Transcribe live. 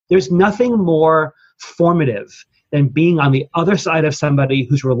There's nothing more formative than being on the other side of somebody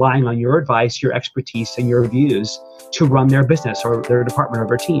who's relying on your advice, your expertise, and your views to run their business or their department or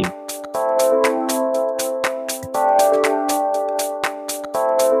their team.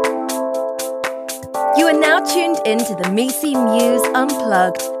 You are now tuned into the Misi Muse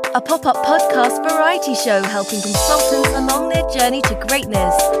Unplugged, a pop-up podcast variety show helping consultants along their journey to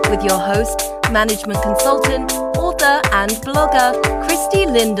greatness with your host, management consultant, author, and blogger, Christy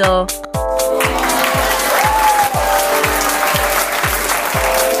Lindor.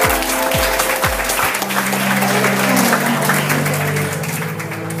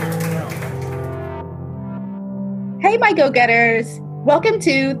 Hey, my go-getters. Welcome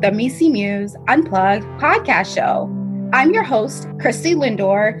to the Misi Muse Unplugged podcast show. I'm your host, Christy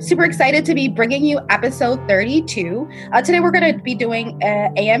Lindor. Super excited to be bringing you episode 32. Today, we're going to be doing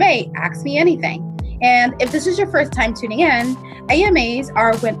AMA, Ask Me Anything. And if this is your first time tuning in, AMAs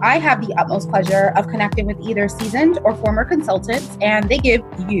are when I have the utmost pleasure of connecting with either seasoned or former consultants, and they give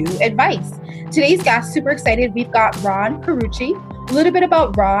you advice. Today's guest, super excited. We've got Ron Carucci. A little bit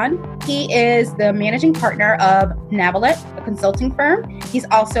about Ron. He is the managing partner of Navilet, a consulting firm. He's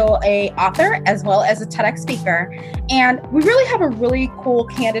also an author as well as a TEDx speaker. And we really have a really cool,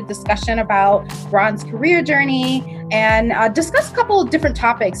 candid discussion about Ron's career journey and discuss a couple of different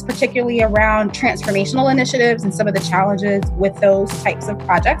topics, particularly around transformational initiatives and some of the challenges with those types of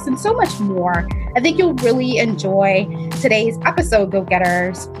projects and so much more. I think you'll really enjoy today's episode,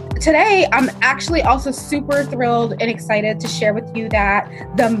 go-getters. Today, I'm actually also super thrilled and excited to share with you that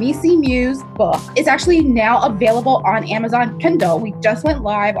the Misi Muse book is actually now available on Amazon Kindle. We just went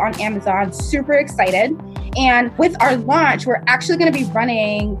live on Amazon, super excited. And with our launch, we're actually going to be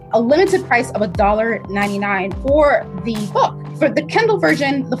running a limited price of $1.99 for the book. For the Kindle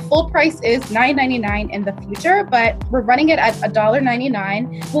version, the full price is $9.99 in the future, but we're running it at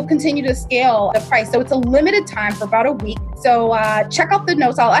 $1.99. We'll continue to scale the price. So it's a limited time for about a week. So check out the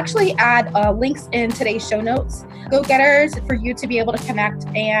notes. I'll actually add links in today's show notes, go-getters, for you to be able to connect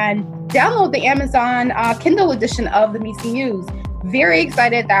and download the Amazon Kindle edition of the Misi Muse. Very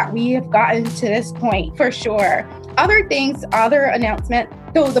excited that we have gotten to this point for sure. Other things, other announcement.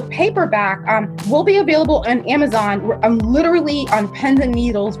 So the paperback will be available on Amazon. I'm literally on pins and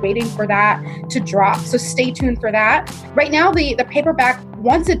needles waiting for that to drop. So stay tuned for that. Right now, the paperback,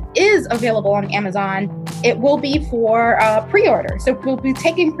 once it is available on Amazon, it will be for pre-order. So we'll be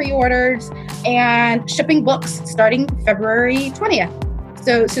taking pre-orders and shipping books starting February 20th.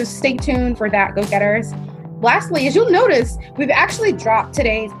 So stay tuned for that, go-getters. Lastly, as you'll notice, we've actually dropped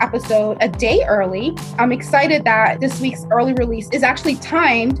today's episode a day early. I'm excited that this week's early release is actually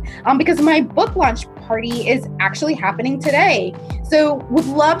timed because my book launch party is actually happening today. So would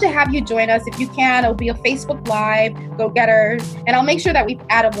love to have you join us if you can. It'll be a Facebook Live, go-getters, and I'll make sure that we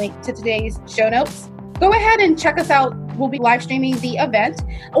add a link to today's show notes. Go ahead and check us out. We'll be live streaming the event,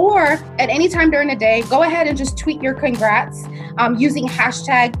 or at any time during the day, go ahead and just tweet your congrats using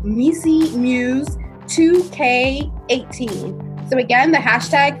hashtag MisiMuse 2K18. So again, the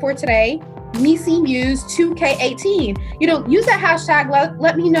hashtag for today, Misi Muse 2K18. Use that hashtag.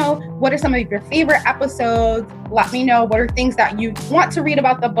 Let me know what are some of your favorite episodes. Let me know what are things that you want to read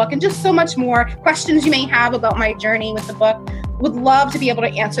about the book and just so much more. Questions you may have about my journey with the book. Would love to be able to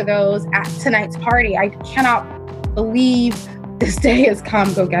answer those at tonight's party. I cannot believe this day has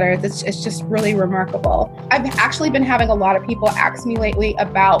come, go-getters. It's just really remarkable. I've actually been having a lot of people ask me lately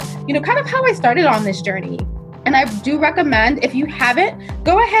about, kind of how I started on this journey. And I do recommend, if you haven't,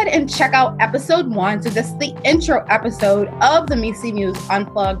 go ahead and check out episode 1. So this is the intro episode of the Misi Muse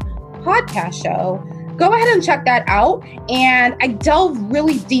Unplugged podcast show. Go ahead and check that out. And I delve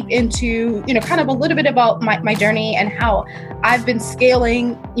really deep into, kind of a little bit about my journey and how I've been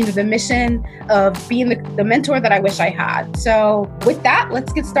scaling, the mission of being the mentor that I wish I had. So with that,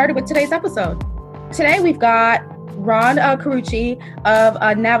 let's get started with today's episode. Today, we've got Ron Carucci of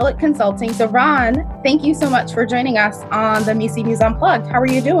Navilet Consulting. So Ron, thank you so much for joining us on the Misi Muse Unplugged. How are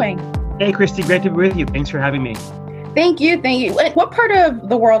you doing? Hey, Christy, great to be with you. Thanks for having me. Thank you. What part of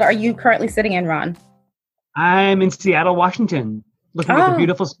the world are you currently sitting in, Ron? I'm in Seattle, Washington, looking at the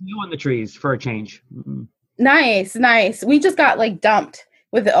beautiful snow on the trees for a change. Mm-hmm. Nice. We just got dumped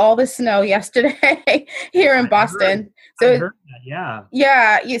with all the snow yesterday here in Boston. I heard that, yeah.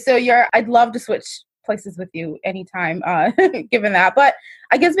 Yeah. So I'd love to switch places with you anytime, given that. But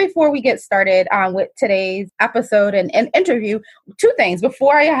I guess before we get started with today's episode and interview, two things.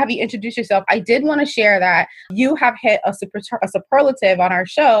 Before I have you introduce yourself, I did want to share that you have hit a superlative on our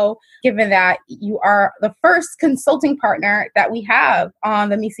show, given that you are the first consulting partner that we have on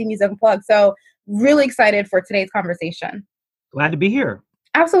the Misi Muse Unplugged. So really excited for today's conversation. Glad to be here.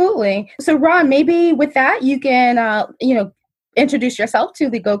 Absolutely. So Ron, maybe with that, you can, introduce yourself to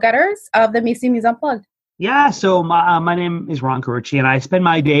the go-getters of the Macy Muse Unplugged. Yeah, so my name is Ron Carucci, and I spend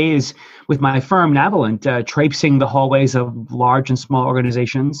my days with my firm, Navalent, traipsing the hallways of large and small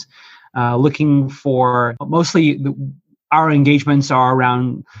organizations, looking for our engagements are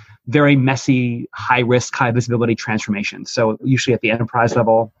around very messy, high-risk, high-visibility transformations. So usually at the enterprise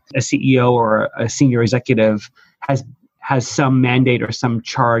level, a CEO or a senior executive has some mandate or some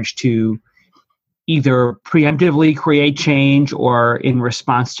charge to either preemptively create change or in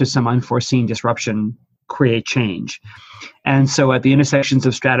response to some unforeseen disruption, create change. And so at the intersections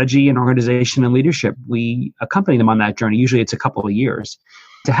of strategy and organization and leadership, we accompany them on that journey. Usually it's a couple of years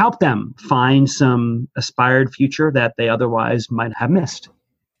to help them find some aspired future that they otherwise might have missed.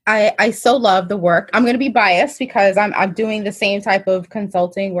 I so love the work. I'm going to be biased because I'm doing the same type of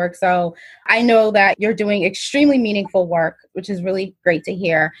consulting work. So I know that you're doing extremely meaningful work, which is really great to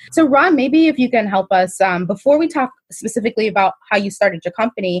hear. So Ron, maybe if you can help us, before we talk specifically about how you started your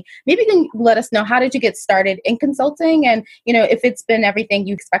company, maybe you can let us know, how did you get started in consulting, and if it's been everything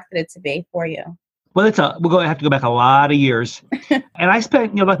you expected it to be for you? Well, we're going to have to go back a lot of years. And I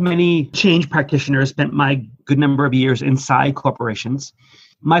spent, like many change practitioners, spent my good number of years inside corporations.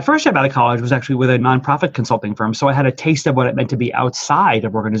 My first job out of college was actually with a nonprofit consulting firm. So I had a taste of what it meant to be outside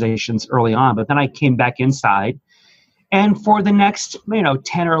of organizations early on. But then I came back inside. And for the next,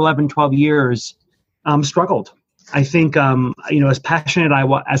 10 or 11, 12 years, struggled. I think, as passionate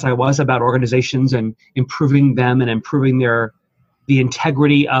as I was about organizations and improving them and improving the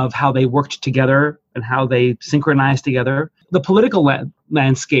integrity of how they worked together and how they synchronized together, the political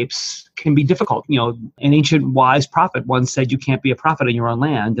landscapes can be difficult. An ancient wise prophet once said, you can't be a prophet in your own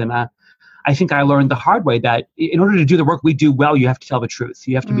land. And I think I learned the hard way that in order to do the work we do well, you have to tell the truth.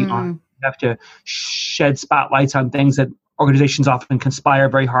 You have to be honest. You have to shed spotlights on things that organizations often conspire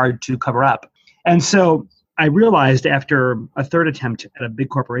very hard to cover up. And so I realized after a third attempt at a big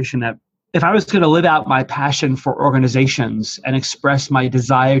corporation that if I was going to live out my passion for organizations and express my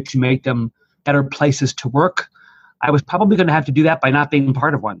desire to make them better places to work, I was probably going to have to do that by not being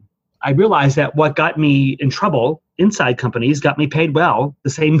part of one. I realized that what got me in trouble inside companies got me paid well. The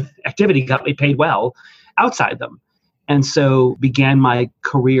same activity got me paid well outside them. And so began my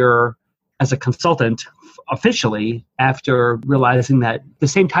career as a consultant officially after realizing that the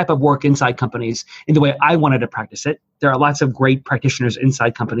same type of work inside companies in the way I wanted to practice it. There are lots of great practitioners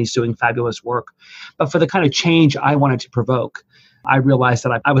inside companies doing fabulous work. But for the kind of change I wanted to provoke, I realized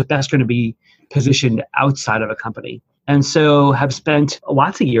that I was best going to be positioned outside of a company. And so have spent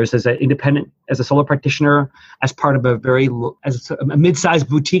lots of years as an independent, as a solo practitioner, as part of as a mid-sized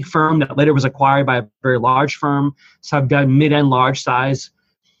boutique firm that later was acquired by a very large firm. So I've done mid and large size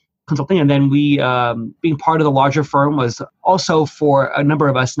consulting. And then we, being part of the larger firm was also for a number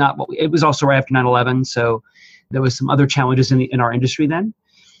of us, it was also right after 9/11. So there was some other challenges in our industry then.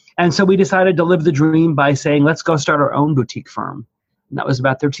 And so we decided to live the dream by saying, let's go start our own boutique firm. And that was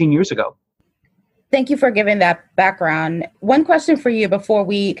about 13 years ago. Thank you for giving that background. One question for you before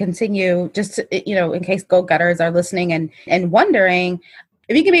we continue, just, in case go-getters are listening and wondering,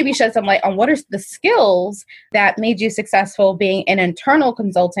 if you could maybe shed some light on what are the skills that made you successful being an internal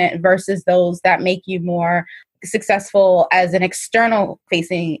consultant versus those that make you more successful as an external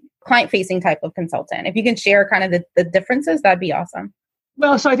facing, client-facing type of consultant. If you can share kind of the differences, that'd be awesome.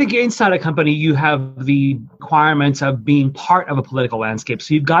 Well, so I think inside a company, you have the requirements of being part of a political landscape.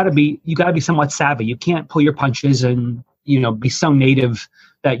 So you've got to be somewhat savvy. You can't pull your punches and, be so native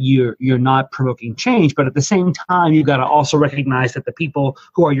that you're not provoking change. But at the same time, you've got to also recognize that the people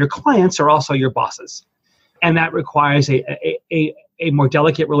who are your clients are also your bosses. And that requires a more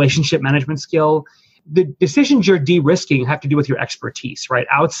delicate relationship management skill. The decisions you're de-risking have to do with your expertise, right?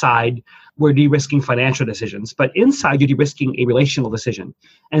 Outside, we're de-risking financial decisions, but inside, you're de-risking a relational decision.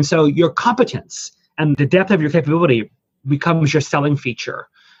 And so your competence and the depth of your capability becomes your selling feature.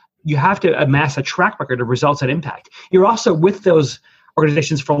 You have to amass a track record of results and impact. You're also with those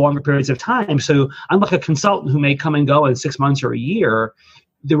organizations for longer periods of time. So unlike a consultant who may come and go in 6 months or a year,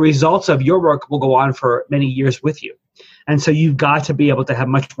 the results of your work will go on for many years with you. And so you've got to be able to have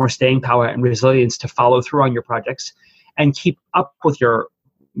much more staying power and resilience to follow through on your projects and keep up with your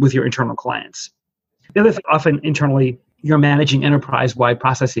internal clients. The other thing, often internally, you're managing enterprise-wide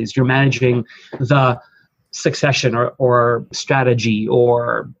processes. You're managing the succession or strategy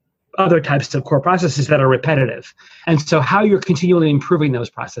or other types of core processes that are repetitive. And so how you're continually improving those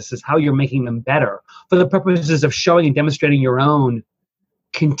processes, how you're making them better for the purposes of showing and demonstrating your own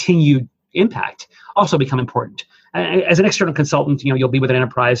continued impact also become important. As an external consultant, you'll be with an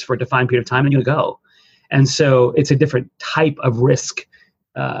enterprise for a defined period of time and you'll go. And so it's a different type of risk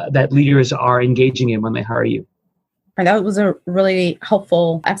that leaders are engaging in when they hire you. And that was a really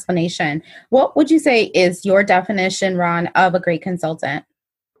helpful explanation. What would you say is your definition, Ron, of a great consultant?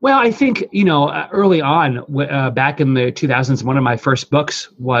 Well, I think, early on, back in the 2000s, one of my first books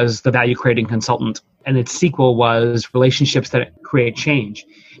was The Value Creating Consultant, and its sequel was Relationships That Create Change.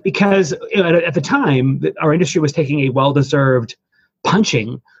 Because at the time, our industry was taking a well-deserved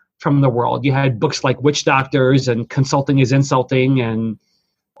punching from the world. You had books like Witch Doctors and Consulting is Insulting, and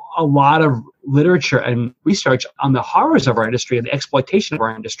a lot of literature and research on the horrors of our industry and the exploitation of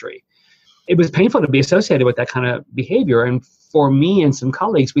our industry. It was painful to be associated with that kind of behavior. And for me and some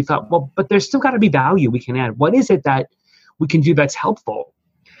colleagues, we thought, well, but there's still got to be value we can add. What is it that we can do that's helpful?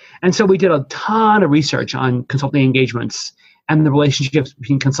 And so we did a ton of research on consulting engagements and the relationships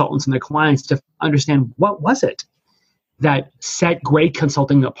between consultants and their clients to understand what was it that set great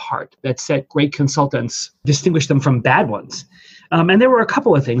consulting apart, that set great consultants, distinguished them from bad ones. And there were a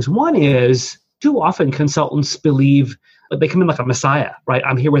couple of things. One is, too often consultants believe they come in like a messiah, right?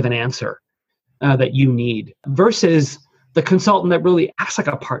 I'm here with an answer that you need, versus the consultant that really acts like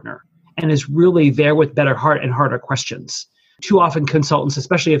a partner and is really there with better heart and harder questions. Too often consultants,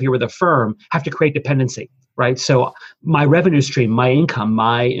 especially if you're with a firm, have to create dependency, right? So my revenue stream, my income,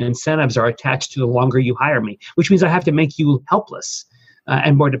 my incentives are attached to the longer you hire me, which means I have to make you helpless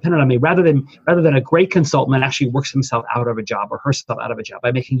and more dependent on me, rather than a great consultant that actually works himself out of a job or herself out of a job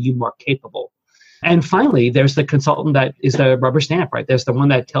by making you more capable. And finally, there's the consultant that is the rubber stamp, right? There's the one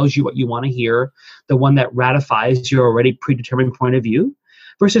that tells you what you want to hear, the one that ratifies your already predetermined point of view,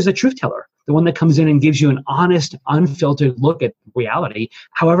 versus a truth teller, the one that comes in and gives you an honest, unfiltered look at reality,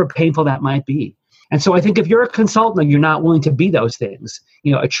 however painful that might be. And so I think if you're a consultant and you're not willing to be those things,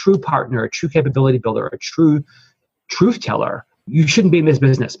 a true partner, a true capability builder, a true truth teller, you shouldn't be in this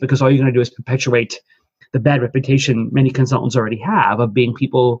business, because all you're going to do is perpetuate the bad reputation many consultants already have of being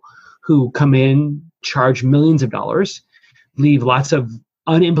people who come in, charge millions of dollars, leave lots of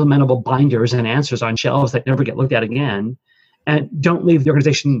unimplementable binders and answers on shelves that never get looked at again, and don't leave the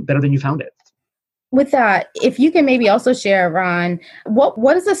organization better than you found it. With that, if you can maybe also share, Ron,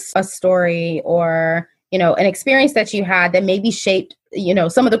 what is a story or an experience that you had that maybe shaped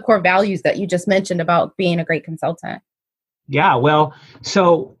some of the core values that you just mentioned about being a great consultant? Yeah, well,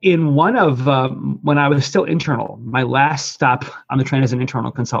 so in one of, when I was still internal, my last stop on the train as an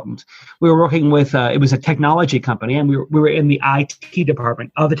internal consultant, we were working with, it was a technology company, and we were in the IT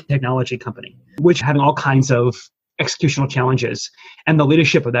department of the technology company, which had all kinds of executional challenges. And the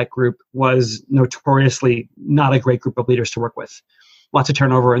leadership of that group was notoriously not a great group of leaders to work with. Lots of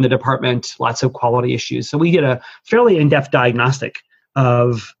turnover in the department, lots of quality issues. So we did a fairly in-depth diagnostic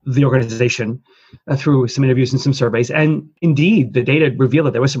of the organization through some interviews and some surveys. And indeed, the data revealed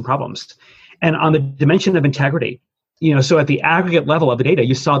that there were some problems. And on the dimension of integrity, so at the aggregate level of the data,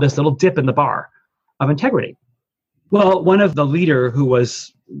 you saw this little dip in the bar of integrity. Well, one of the leader who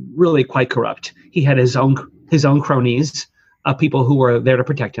was really quite corrupt, he had his own cronies, people who were there to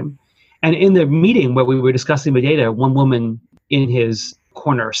protect him. And in the meeting where we were discussing the data, one woman in his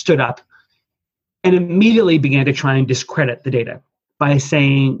corner stood up and immediately began to try and discredit the data by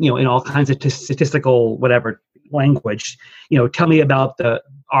saying, in all kinds of statistical, whatever language, tell me about the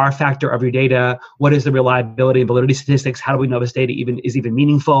R factor of your data. What is the reliability and validity statistics? How do we know this data is even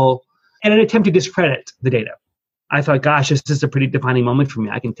meaningful? And an attempt to discredit the data. I thought, gosh, this is a pretty defining moment for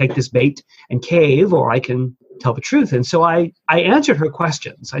me. I can take this bait and cave, or I can tell the truth. And so I answered her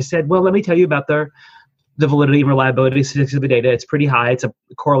questions. I said, well, let me tell you about the validity and reliability statistics of the data. It's pretty high. It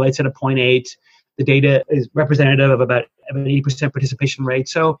correlates at a 0.8. The data is representative of about an 80% participation rate.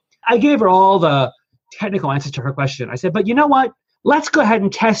 So I gave her all the technical answers to her question. I said, but you know what? Let's go ahead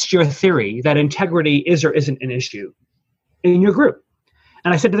and test your theory that integrity is or isn't an issue in your group.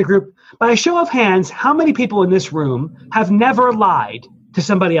 And I said to the group, by a show of hands, how many people in this room have never lied to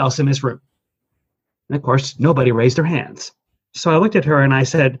somebody else in this room? And of course, nobody raised their hands. So I looked at her and I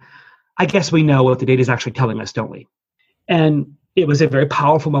said, I guess we know what the data is actually telling us, don't we? And it was a very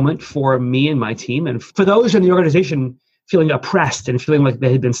powerful moment for me and my team, and for those in the organization feeling oppressed and feeling like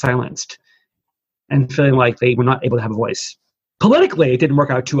they had been silenced and feeling like they were not able to have a voice. Politically, it didn't work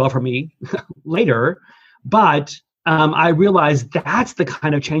out too well for me later, but I realized that's the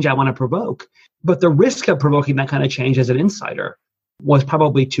kind of change I want to provoke. But the risk of provoking that kind of change as an insider was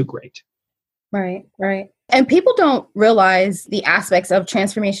probably too great. Right, right. And people don't realize the aspects of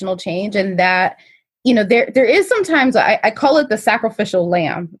transformational change, and that there is sometimes I call it the sacrificial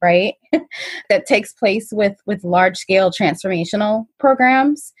lamb, right? That takes place with large scale transformational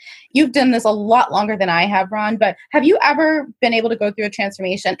programs. You've done this a lot longer than I have, Ron, but have you ever been able to go through a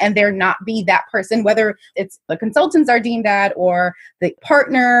transformation and there not be that person, whether it's the consultants are deemed that or the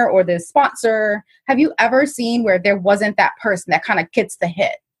partner or the sponsor? Have you ever seen where there wasn't that person that kind of gets the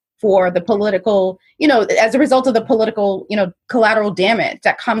hit for the political, as a result of the political, collateral damage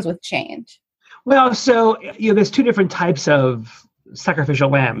that comes with change? Well, so, there's two different types of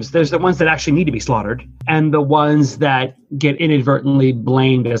sacrificial lambs. There's the ones that actually need to be slaughtered and the ones that get inadvertently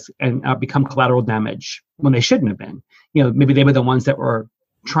blamed and become collateral damage when they shouldn't have been. Maybe they were the ones that were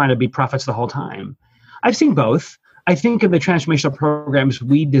trying to be prophets the whole time. I've seen both. I think in the transformational programs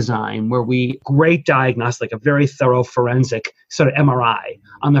we design, where great diagnostic, a very thorough forensic sort of MRI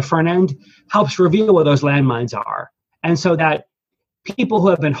on the front end helps reveal where those landmines are. And so that people who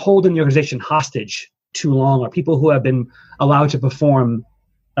have been holding the organization hostage too long, or people who have been allowed to perform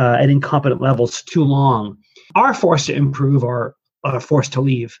at incompetent levels too long, are forced to improve or are forced to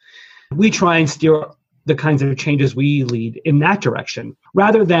leave. We try and steer the kinds of changes we lead in that direction,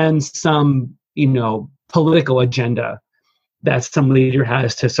 rather than some, political agenda that some leader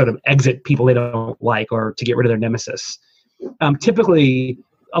has to sort of exit people they don't like or to get rid of their nemesis. Typically,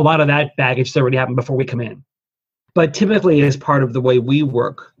 a lot of that baggage has already happened before we come in. But typically, as part of the way we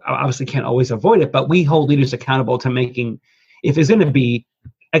work, obviously can't always avoid it, but we hold leaders accountable to making, if there's going to be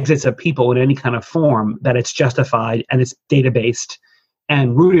exits of people in any kind of form, that it's justified and it's data-based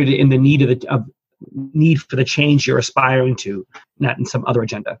and rooted in the need for the change you're aspiring to, not in some other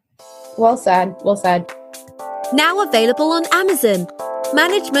agenda. Well said. Well said. Now available on Amazon.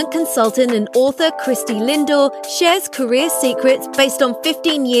 Management consultant and author Christy Lindor shares career secrets based on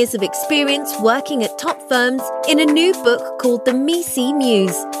 15 years of experience working at top firms in a new book called The MECE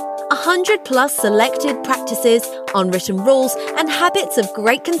Muse. 100+ selected practices, unwritten rules, and habits of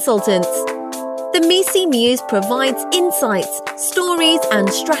great consultants. The MECE Muse provides insights, stories, and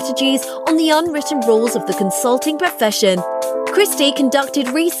strategies on the unwritten rules of the consulting profession. Christy conducted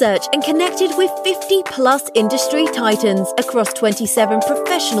research and connected with 50+ industry titans across 27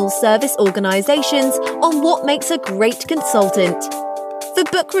 professional service organizations on what makes a great consultant. For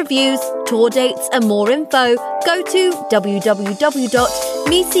book reviews, tour dates, and more info, go to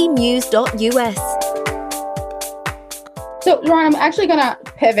www.mecemuse.us. So, Ron, I'm actually going to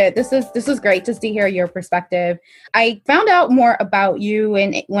pivot. This is great just to hear your perspective. I found out more about you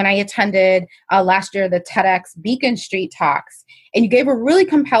when I attended last year the TEDx Beacon Street Talks, and you gave a really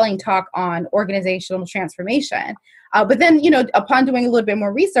compelling talk on organizational transformation. But then, upon doing a little bit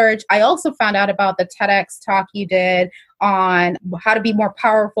more research, I also found out about the TEDx talk you did on how to be more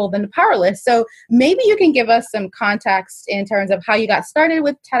powerful than the powerless. So maybe you can give us some context in terms of how you got started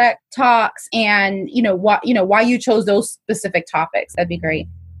with TEDx talks and, why you chose those specific topics. That'd be great.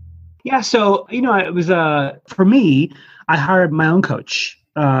 Yeah. So, it was, for me, I hired my own coach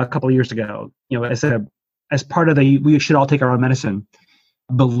a couple of years ago, as part of we should all take our own medicine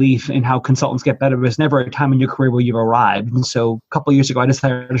belief in how consultants get better. There's never a time in your career where you've arrived. And so a couple of years ago, I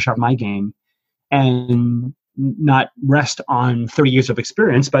decided to sharpen my game and not rest on 30 years of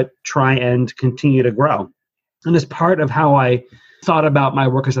experience, but try and continue to grow. And as part of how I thought about my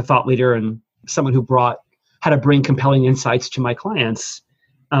work as a thought leader and someone who how to bring compelling insights to my clients,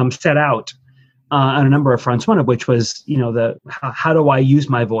 set out on a number of fronts, one of which was, how do I use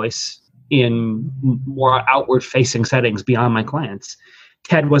my voice in more outward-facing settings beyond my clients?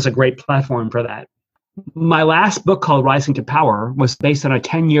 TED was a great platform for that. My last book, called Rising to Power, was based on a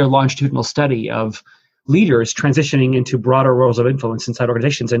 10-year longitudinal study of leaders transitioning into broader roles of influence inside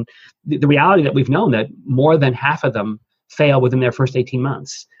organizations. And the reality that we've known that more than half of them fail within their first 18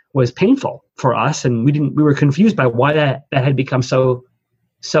 months was painful for us. And we were confused by why that had become so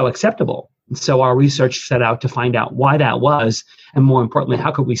acceptable. And so our research set out to find out why that was, and more importantly,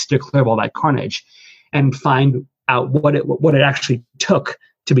 how could we steer clear of all that carnage and find out what it actually took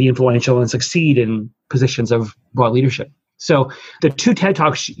to be influential and succeed in positions of broad leadership. So the two TED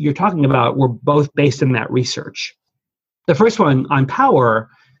Talks you're talking about were both based in that research. The first one on power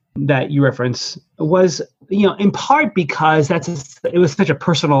that you reference was, in part because it was such a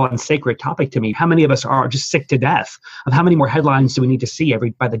personal and sacred topic to me. How many of us are just sick to death of how many more headlines do we need to see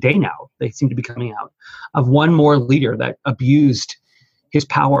by the day now? They seem to be coming out of one more leader that abused his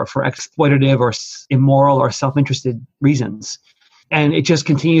power for exploitative or immoral or self-interested reasons. And it just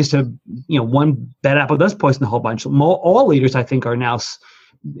continues to, one bad apple does poison the whole bunch. All leaders, I think, are now,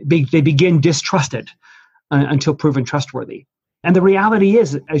 they begin distrusted until proven trustworthy. And the reality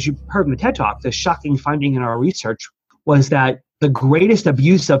is, as you heard in the TED Talk, the shocking finding in our research was that the greatest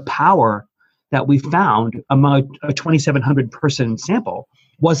abuse of power that we found among a 2,700 person sample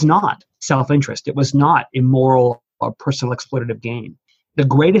was not self-interest. It was not immoral or personal exploitative gain. The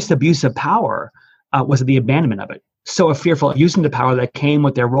greatest abuse of power was the abandonment of it. So fearful of using the power that came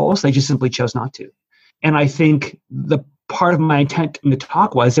with their roles, they just simply chose not to. And I think the part of my intent in the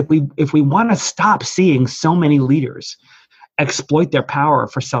talk was if we want to stop seeing so many leaders exploit their power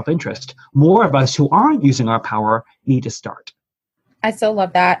for self-interest, more of us who aren't using our power need to start. I still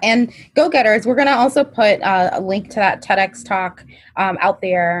love that. And go-getters, we're going to also put a link to that TEDx talk out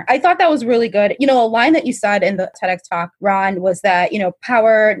there. I thought that was really good. A line that you said in the TEDx talk, Ron, was that,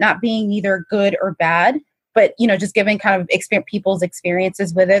 power not being either good or bad, but, just giving kind of people's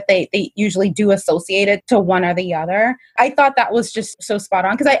experiences with it, they usually do associate it to one or the other. I thought that was just so spot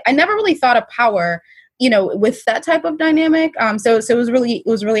on because I never really thought of power with that type of dynamic. So it was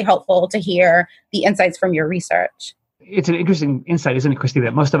really helpful to hear the insights from your research. It's an interesting insight, isn't it, Christy,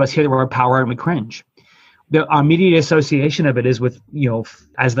 that most of us hear the word power and we cringe. Our immediate association of it is with,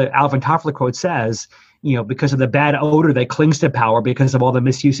 as the Alvin Toffler quote says, because of the bad odor that clings to power because of all the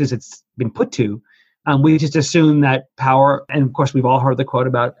misuses it's been put to, we just assume that power, and of course we've all heard the quote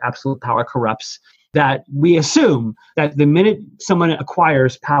about absolute power corrupts, that we assume that the minute someone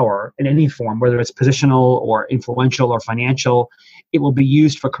acquires power in any form, whether it's positional or influential or financial, it will be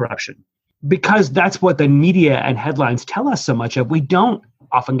used for corruption. Because that's what the media and headlines tell us so much of, we don't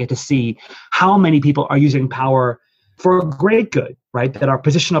often get to see how many people are using power for great good, right? That our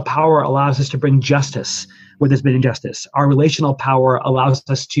positional power allows us to bring justice where there's been injustice. Our relational power allows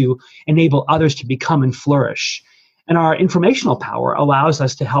us to enable others to become and flourish. And our informational power allows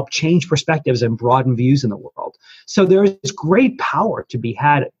us to help change perspectives and broaden views in the world. So there is great power to be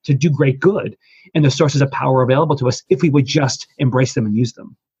had to do great good, and the sources of power available to us if we would just embrace them and use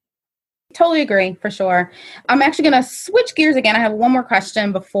them. Totally agree, for sure. I'm actually going to switch gears again. I have one more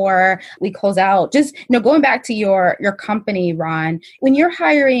question before we close out. Just, going back to your company, Ron, when you're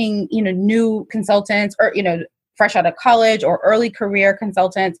hiring, new consultants or, fresh out of college or early career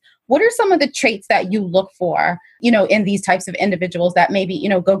consultants, what are some of the traits that you look for, in these types of individuals that maybe,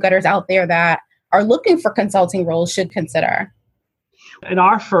 go-getters out there that are looking for consulting roles should consider? In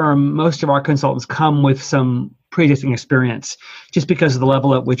our firm, most of our consultants come with some pre-existing experience just because of the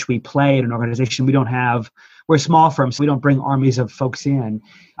level at which we play in an organization. We're a small firm, so we don't bring armies of folks in.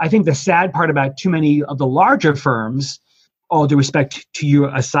 I think the sad part about too many of the larger firms, all due respect to you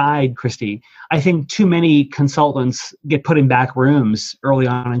aside, Christy, I think too many consultants get put in back rooms early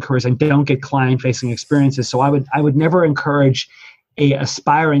on in careers and don't get client-facing experiences. So I would never encourage a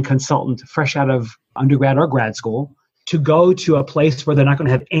aspiring consultant fresh out of undergrad or grad school to go to a place where they're not going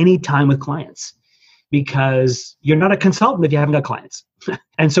to have any time with clients, because you're not a consultant if you haven't got clients.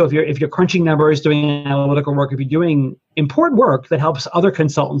 And so if you're crunching numbers, doing analytical work, if you're doing important work that helps other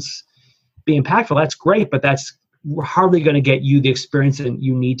consultants be impactful, that's great, but that's hardly going to get you the experience that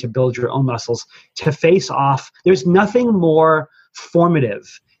you need to build your own muscles to face off. There's nothing more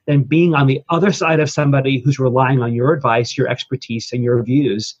formative than being on the other side of somebody who's relying on your advice, your expertise, and your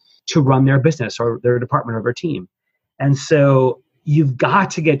views to run their business or their department or their team. And so you've got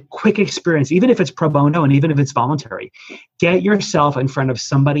to get quick experience, even if it's pro bono and even if it's voluntary. Get yourself in front of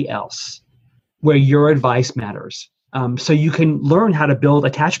somebody else where your advice matters, so you can learn how to build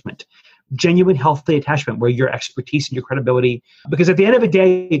attachment, genuine, healthy attachment where your expertise and your credibility, because at the end of the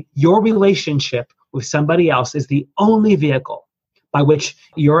day, your relationship with somebody else is the only vehicle by which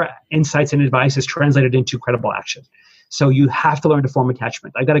your insights and advice is translated into credible action. So you have to learn to form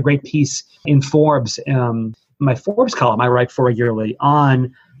attachment. I got a great piece in Forbes, my Forbes column I write for regularly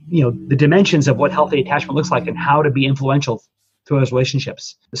on, the dimensions of what healthy attachment looks like and how to be influential through those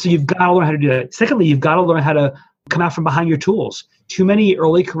relationships. So you've got to learn how to do that. Secondly, you've got to learn how to come out from behind your tools. Too many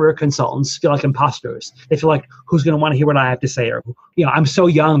early career consultants feel like imposters. They feel like, who's going to want to hear what I have to say? Or, I'm so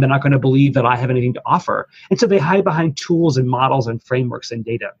young, they're not going to believe that I have anything to offer. And so they hide behind tools and models and frameworks and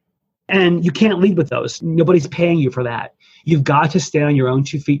data. And you can't lead with those. Nobody's paying you for that. You've got to stand on your own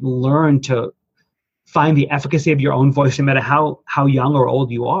 2 feet and learn to find the efficacy of your own voice, no matter how young or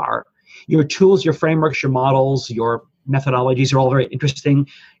old you are. Your tools, your frameworks, your models, your methodologies are all very interesting.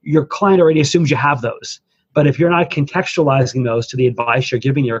 Your client already assumes you have those. But if you're not contextualizing those to the advice you're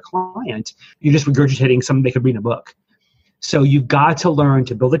giving your client, you're just regurgitating something they could read in a book. So you've got to learn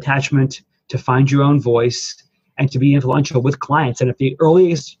to build attachment, to find your own voice, and to be influential with clients. And if the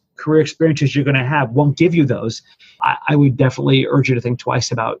earliest career experiences you're going to have won't give you those, I would definitely urge you to think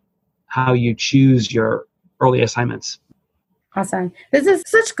twice about how you choose your early assignments. Awesome. This is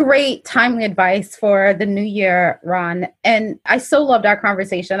such great timely advice for the new year, Ron. And I so loved our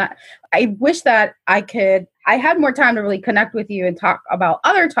conversation. I wish that I had more time to really connect with you and talk about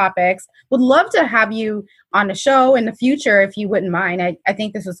other topics. Would love to have you on the show in the future if you wouldn't mind. I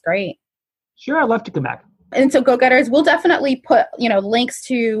think this is great. Sure, I'd love to come back. And so go-getters, we'll definitely put, links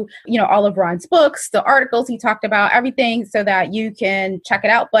to, all of Ron's books, the articles he talked about, everything so that you can check it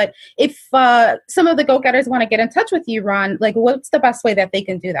out. But if some of the go-getters want to get in touch with you, Ron, what's the best way that they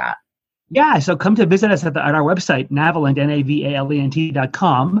can do that? Yeah, so come to visit us at our website, Navalent,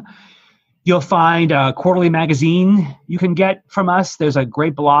 NAVALENT.com. You'll find a quarterly magazine you can get from us. There's a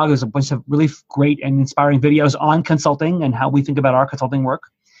great blog. There's a bunch of really great and inspiring videos on consulting and how we think about our consulting work.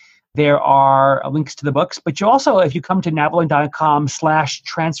 There are links to the books, but you also, if you come to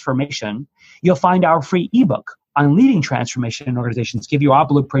navalent.com/transformation, you'll find our free ebook on leading transformation in organizations, give you our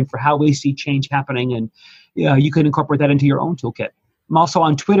blueprint for how we see change happening, and you can incorporate that into your own toolkit. I'm also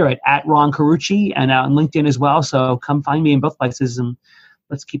on Twitter at Ron Carucci and on LinkedIn as well, so come find me in both places and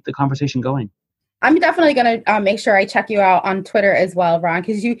let's keep the conversation going. I'm definitely going to make sure I check you out on Twitter as well, Ron,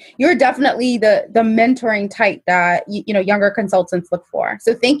 because you're definitely the mentoring type that younger consultants look for.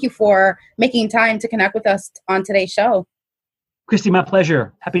 So thank you for making time to connect with us on today's show. Christy, my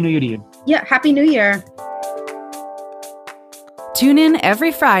pleasure. Happy New Year to you. Yeah, Happy New Year. Tune in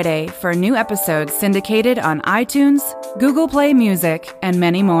every Friday for new episodes syndicated on iTunes, Google Play Music, and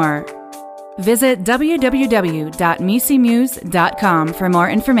many more. Visit www.missimuse.com for more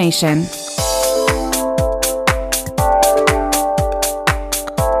information.